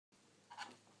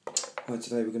Hi,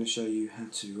 today we're going to show you how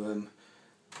to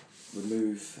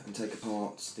remove and take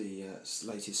apart the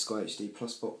latest SkyHD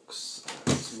Plus box.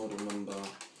 It's model number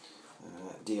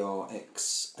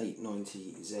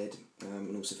DRX890Z,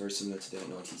 and also very similar to the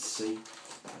 890C.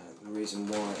 The reason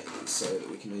why is so that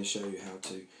we can then show you how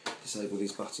to disable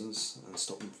these buttons and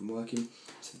stop them from working.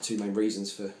 So the two main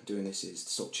reasons for doing this is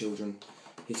to stop children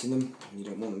hitting them when you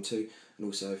don't want them to, and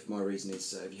also my reason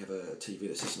is if you have a TV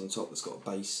that's sitting on top that's got a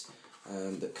base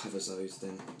that covers those,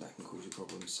 then that can cause you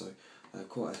problems. So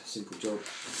quite a simple job.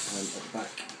 At the back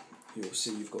you'll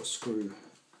see you've got a screw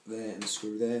there and a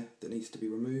screw there that needs to be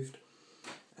removed,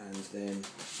 and then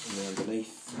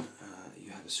underneath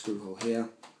you have a screw hole here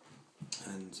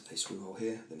and a screw hole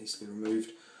here that needs to be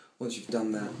removed. Once you've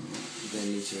done that, you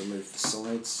then need to remove the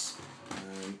sides,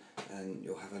 and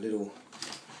you'll have a little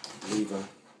lever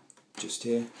just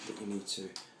here that you need to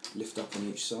lift up on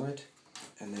each side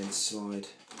and then slide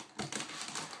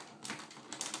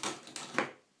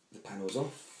the panels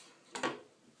off.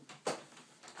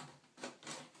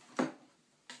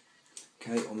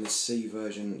 Okay, on this C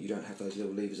version you don't have those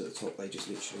little levers at the top, they just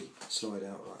literally slide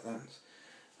out like that.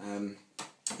 Then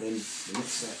the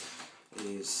next step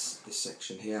is this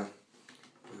section here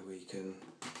where we can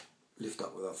lift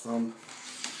up with our thumb,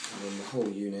 and then the whole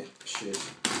unit should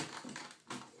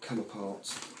come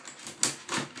apart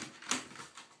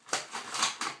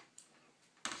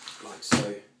like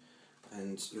so,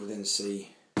 and you'll then see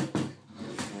you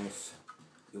have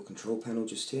your control panel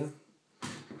just here,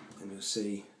 and you'll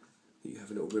see that you have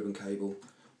a little ribbon cable,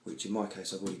 which in my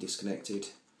case I've already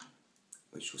disconnected,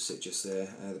 which will sit just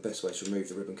there. The best way to remove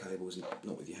the ribbon cable is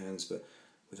not with your hands but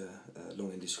with a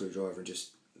long-ended screwdriver, and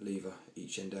just lever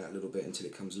each end out a little bit until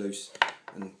it comes loose,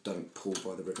 and don't pull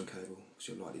by the ribbon cable because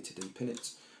you're likely to depin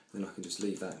it. Then I can just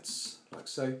leave that like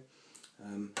so,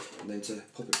 and then to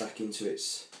pop it back into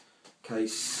its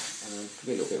case, it can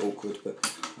be a little bit awkward, but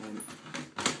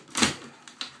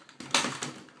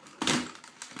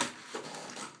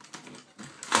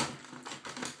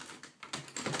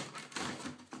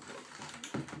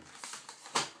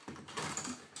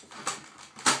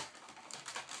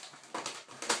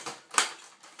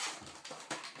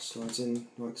slides in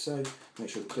like so. Make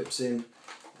sure the clip's in,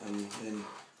 and then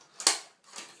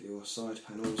for your side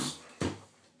panels,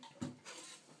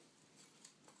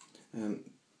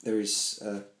 there is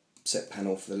a set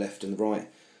panel for the left and the right,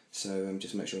 so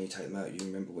just make sure when you take them out you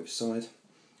remember which side,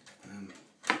 and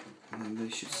then they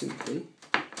should simply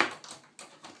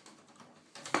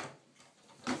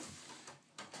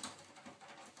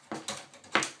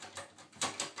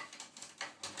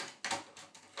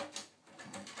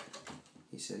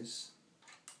he says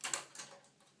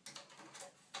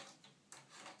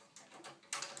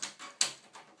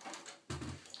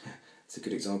it's a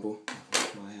good example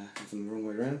of my having them the wrong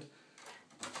way around.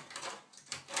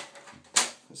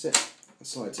 That's it, it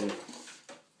slides in.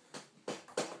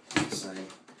 The same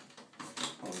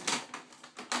on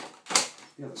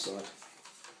the other side.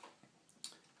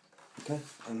 Okay,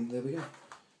 and there we go.